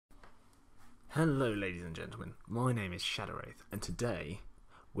Hello ladies and gentlemen, my name is Shadowwraith and today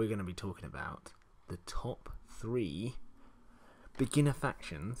we're going to be talking about the top 3 beginner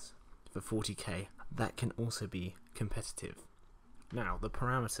factions for 40k that can also be competitive. Now the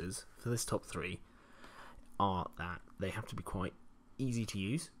parameters for this top 3 are that they have to be quite easy to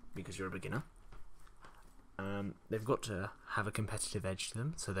use because you're a beginner. They've got to have a competitive edge to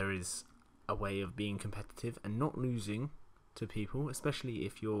them, so there is a way of being competitive and not losing to people, especially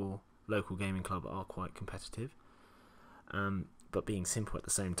if your local gaming club are quite competitive, but being simple at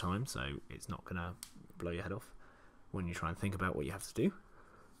the same time, so it's not going to blow your head off when you try and think about what you have to do.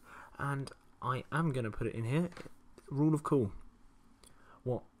 And I am going to put it in here, rule of cool,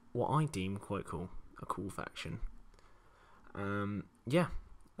 what I deem quite cool, a cool faction. Yeah,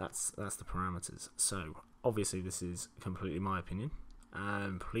 that's the parameters. So obviously this is completely my opinion,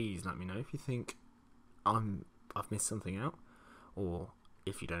 and please let me know if you think I've missed something out, or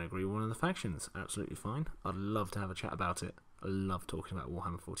if you don't agree with one of the factions. Absolutely fine. I'd love to have a chat about it. I love talking about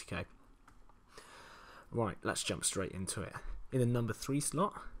Warhammer 40k. Right, let's jump straight into it. In the number 3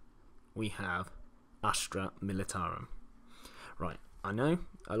 slot, we have Astra Militarum. Right, I know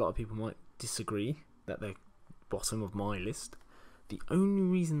a lot of people might disagree that they're bottom of my list. The only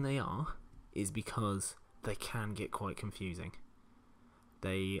reason they are is because they can get quite confusing.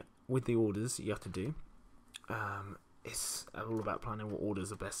 With the orders you have to do, it's all about planning what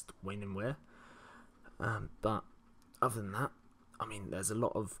orders are best when and where. But other than that, I mean, there's a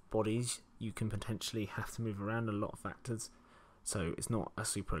lot of bodies you can potentially have to move around, a lot of factors. So it's not a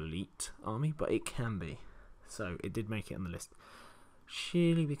super elite army, but it can be. So it did make it on the list.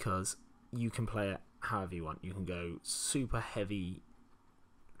 Surely because you can play it however you want. You can go super heavy,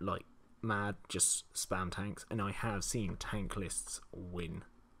 like mad, just spam tanks. And I have seen tank lists win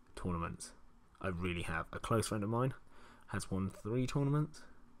tournaments. I really have. A close friend of mine has won 3 tournaments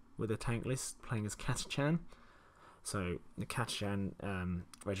with a tank list playing as Katachan. So the Katachan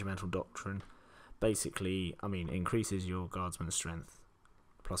regimental doctrine basically, I mean, increases your guardsman's strength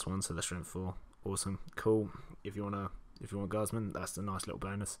 +1, so they're strength 4. Awesome, cool. If you want guardsman, that's a nice little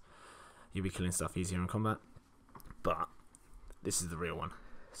bonus. You'll be killing stuff easier in combat. But this is the real one.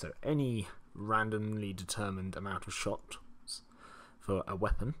 So any randomly determined amount of shots for a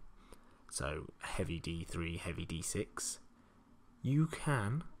weapon, so heavy D3, heavy D6, you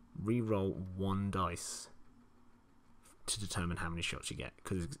can re-roll 1 dice to determine how many shots you get,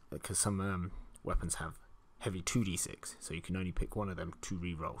 because some weapons have heavy 2d6, so you can only pick one of them to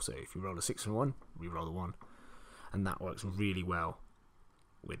re-roll. So if you roll a 6 and 1, re-roll the 1, and that works really well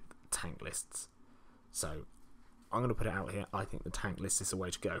with tank lists. So I'm going to put it out here. I think the tank list is the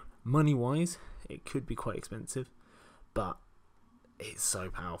way to go. Money wise, it could be quite expensive, but it's so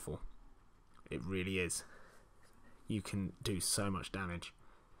powerful. It really is. You can do so much damage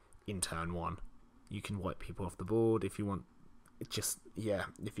in turn 1. You can wipe people off the board if you want.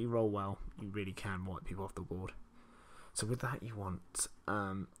 If you roll well, you really can wipe people off the board. So with that, you want,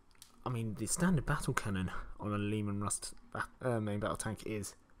 I mean, the standard battle cannon on a Lehman Rust main battle tank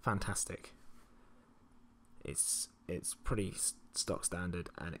is fantastic. It's pretty stock standard,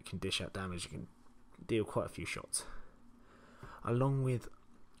 and it can dish out damage. You can deal quite a few shots. Along with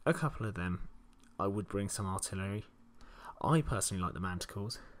a couple of them, I would bring some artillery. I personally like the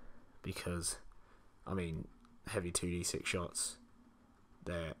manticores because, I mean, heavy 2d6 shots,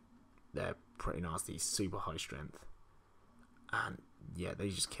 they're pretty nasty, super high strength, and yeah, they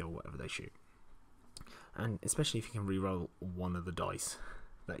just kill whatever they shoot. And especially if you can re-roll one of the dice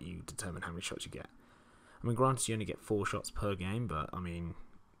that you determine how many shots you get. I mean, granted you only get 4 shots per game, but I mean,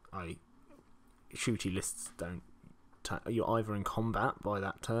 shooty lists don't. You're either in combat by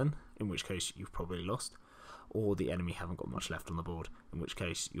that turn, in which case you've probably lost, or the enemy haven't got much left on the board, in which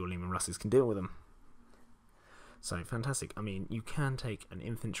case your Lehman Russes can deal with them. So fantastic. I mean, you can take an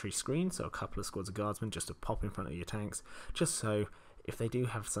infantry screen, so a couple of squads of guardsmen just to pop in front of your tanks, just so if they do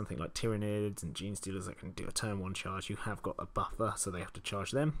have something like Tyranids and Gene Stealers that can do a turn 1 charge, you have got a buffer, so they have to charge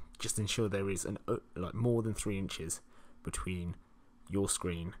them. Just ensure there is more than 3 inches between your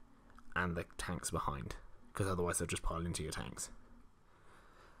screen and the tanks behind, because otherwise they'll just pile into your tanks.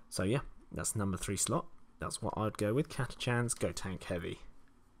 So yeah, that's number 3 slot. That's what I'd go with. Katachans, go tank heavy.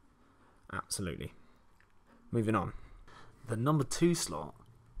 Absolutely. Moving on. The number 2 slot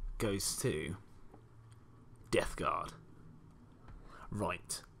goes to Death Guard.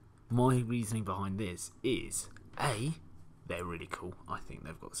 Right. My reasoning behind this is, A, they're really cool. I think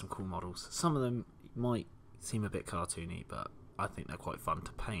they've got some cool models. Some of them might seem a bit cartoony, but I think they're quite fun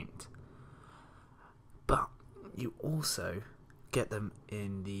to paint. But you also get them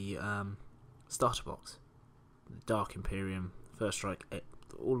in the starter box. The Dark Imperium, First Strike,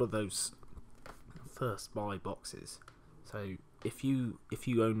 all of those first buy boxes. So if you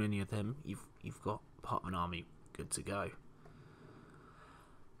own any of them, you've got part of an army good to go.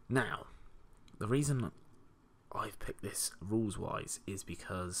 Now, the reason I've picked this rules wise is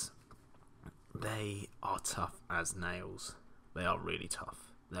because they are tough as nails. They are really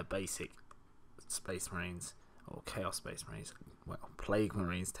tough. They're basic Space Marines, or Chaos Space Marines, well, Plague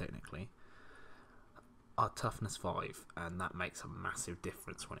Marines technically, are toughness 5, and that makes a massive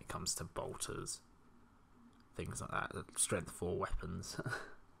difference when it comes to bolters, things like that. Strength 4 weapons,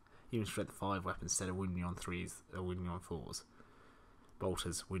 even strength 5 weapons, instead of winning on 3s, they're winning on 4s.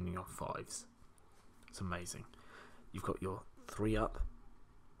 Bolters winning on 5s. It's amazing. You've got your 3-up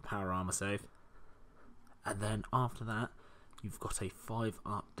power armor save, and then after that you've got a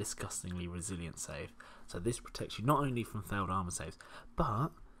 5-up disgustingly resilient save. So this protects you not only from failed armor saves, but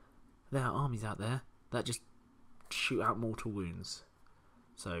there are armies out there that just shoot out mortal wounds.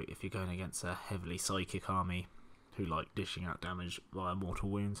 So if you're going against a heavily psychic army who like dishing out damage via mortal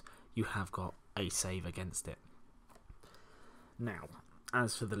wounds, you have got a save against it. Now,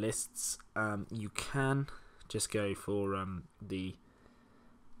 as for the lists, you can just go for the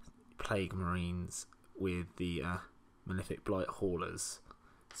Plague Marines with the Malefic Blight Haulers.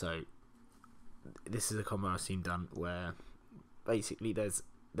 So this is a combo I've seen done where basically there's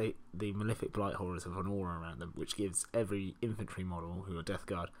the Malefic Blight Haulers have an aura around them, which gives every infantry model who are Death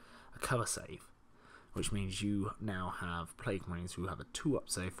Guard a cover save, which means you now have Plague Marines who have a 2-up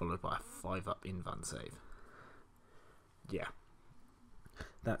save followed by a 5-up invuln save. Yeah,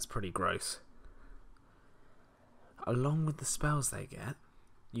 that's pretty gross. Along with the spells they get,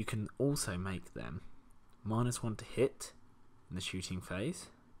 you can also make them -1 to hit in the shooting phase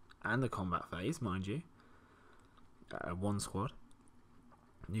and the combat phase, mind you. One squad.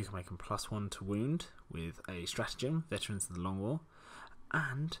 You can make them +1 to wound with a stratagem, Veterans of the Long War,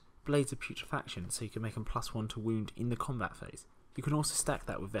 and Blades of Putrefaction, so you can make them +1 to wound in the combat phase. You can also stack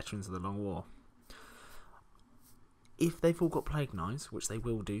that with Veterans of the Long War. If they've all got Plague Knives, which they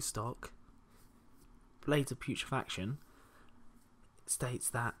will do stock, Blades of Putrefaction states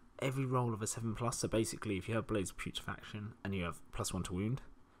that every roll of a 7+, so basically if you have Blades of Putrefaction and you have +1 to wound,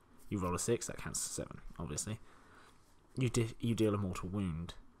 you roll a 6, that counts as 7, obviously. You deal a mortal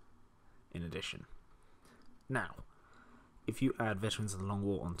wound in addition. Now, if you add Veterans of the Long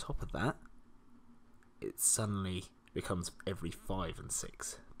War on top of that, it suddenly becomes every 5 and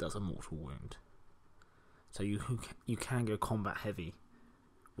 6 does a mortal wound. So you can go combat heavy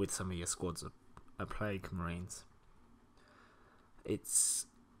with some of your squads of Plague Marines. It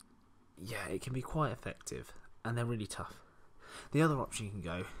can be quite effective, and they're really tough. The other option you can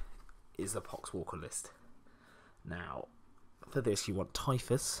go is the Poxwalker list. Now, for this you want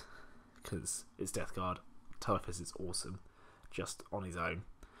Typhus, because it's Death Guard. Typhus is awesome, just on his own,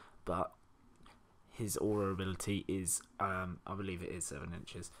 but his aura ability is, I believe it is 7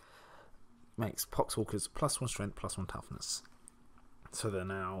 inches. Makes Poxwalkers +1 strength, +1 toughness. So they're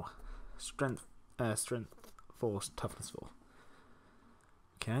now strength 4, toughness 4.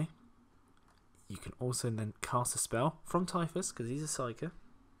 Okay. You can also then cast a spell from Typhus, because he's a Psyker,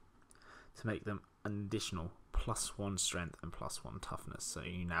 to make them an additional +1 strength and +1 toughness. So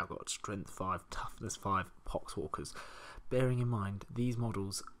you now got strength 5, toughness 5 Poxwalkers. Bearing in mind, these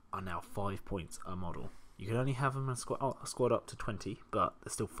models are now 5 points a model. You can only have them in a squad up to 20, but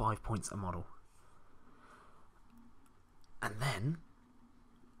they're still 5 points a model. And then,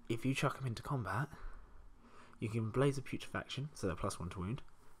 if you chuck them into combat, you can Blaze of Putrefaction, so they're +1 to wound,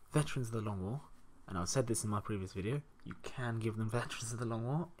 Veterans of the Long War, and I've said this in my previous video, you can give them Veterans of the Long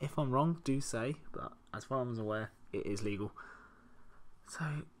War. If I'm wrong, do say, but as far as I'm aware, it is legal.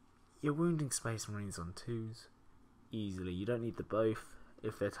 So, you're wounding Space Marines on 2s easily. You don't need the both.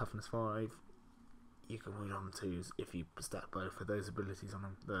 If they're toughness 5, you can wound on 2s if you stack both of those abilities on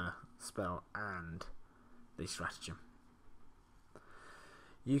them, the spell and the stratagem.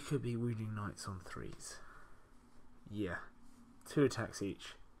 You could be wounding Knights on 3s. Yeah, 2 attacks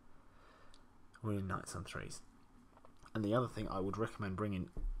each. Wounding Knights on 3s. And the other thing I would recommend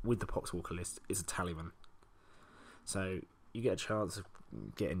bringing with the Poxwalker list is a Taliban. So you get a chance of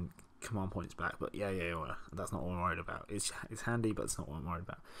getting command points back, but yeah, that's not what I'm worried about. It's handy, but it's not what I'm worried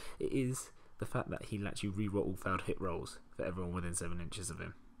about. It is the fact that he lets you re-roll all failed hit rolls for everyone within 7 inches of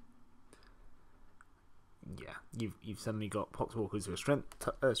him. Yeah, you've suddenly got Poxwalkers who are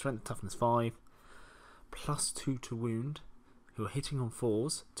strength toughness 5, +2 to wound, who are hitting on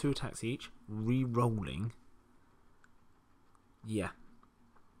 4s, 2 attacks each, re-rolling. Yeah,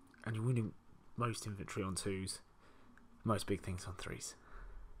 and you're wounding most infantry on 2s, most big things on 3s.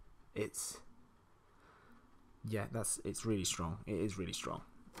 It's really strong. It is really strong.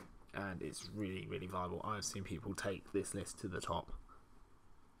 and it's really, really viable. I've seen people take this list to the top.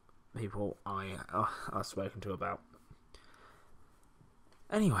 People I've spoken to about.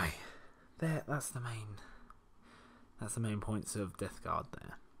 Anyway, that's the main points of Death Guard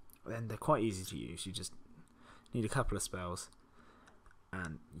there. Then they're quite easy to use. You just need a couple of spells,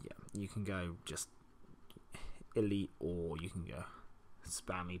 and yeah, you can go just elite, or you can go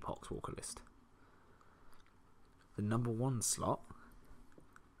spammy Poxwalker list. The number 1 slot.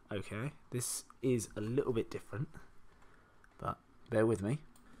 Okay, this is a little bit different, but bear with me.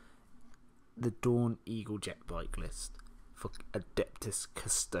 The Dawn Eagle Jet Bike list for Adeptus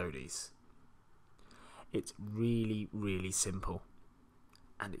Custodes. It's really, really simple,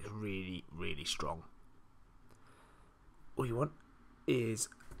 and it's really, really strong. All you want is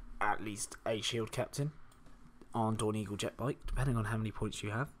at least a shield captain on Dawn Eagle Jet Bike, depending on how many points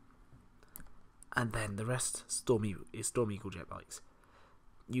you have, and then the rest Storm Eagle Jet Bikes.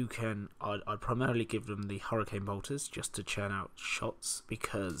 You can, I'd primarily give them the Hurricane Bolters just to churn out shots,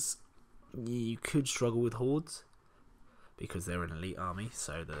 because you could struggle with hordes because they're an elite army,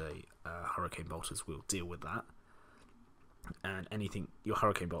 so the Hurricane Bolters will deal with that, and anything your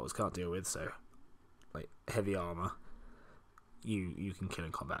Hurricane Bolters can't deal with, so like heavy armor, you can kill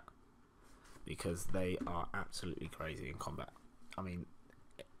in combat, because they are absolutely crazy in combat. I mean,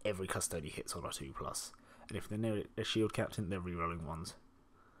 every custody hits on a 2+, and if they're near a shield captain, they're rerolling 1s.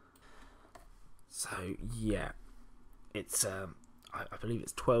 So yeah, it's I believe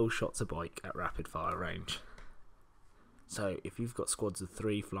it's 12 shots a bike at rapid fire range. So if you've got squads of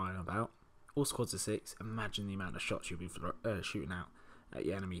 3 flying about, or squads of 6, imagine the amount of shots you'll be shooting out at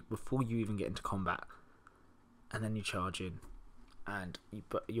your enemy before you even get into combat. And then you charge in, and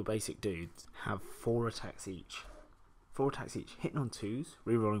your basic dudes have 4 attacks each. 4 attacks each, hitting on 2s,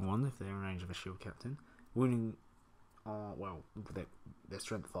 rerolling 1 if they're in range of a shield captain, wounding, they're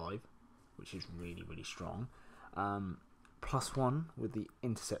strength 5, which is really, really strong. +1 with the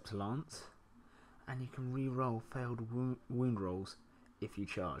Interceptor Lance, and you can re-roll failed wound rolls if you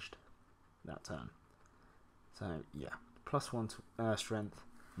charged that turn. So yeah, +1 to strength,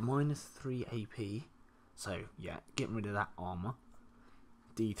 -3 AP. So yeah, getting rid of that armor.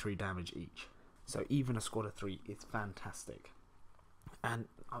 D3 damage each. So even a squad of 3 is fantastic. And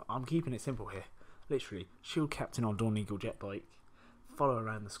I'm keeping it simple here. Literally, shield captain on Dawn Eagle Jet Bike. Follow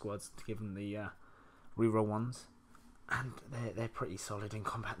around the squads to give them the reroll 1s, and they're pretty solid in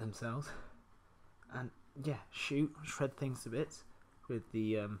combat themselves. And yeah, shred things to bits with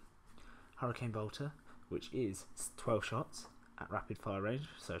the Hurricane Bolter, which is 12 shots at rapid fire range,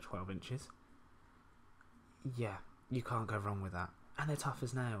 so 12 inches. Yeah, you can't go wrong with that. And they're tough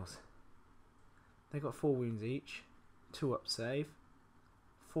as nails. They've got 4 wounds each, 2 up save,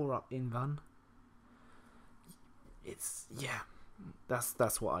 4 up invuln. It's, yeah,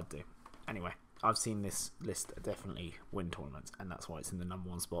 that's what I'd do. Anyway, I've seen this list definitely win tournaments, and that's why it's in the number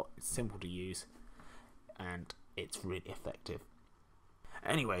 1 spot. It's simple to use, and it's really effective.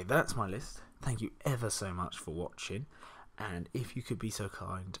 Anyway, that's my list. Thank you ever so much for watching, and if you could be so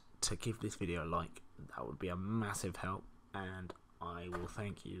kind to give this video a like, that would be a massive help, and I will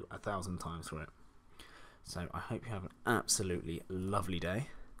thank you 1,000 times for it. So I hope you have an absolutely lovely day,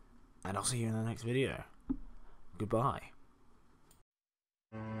 and I'll see you in the next video. Goodbye.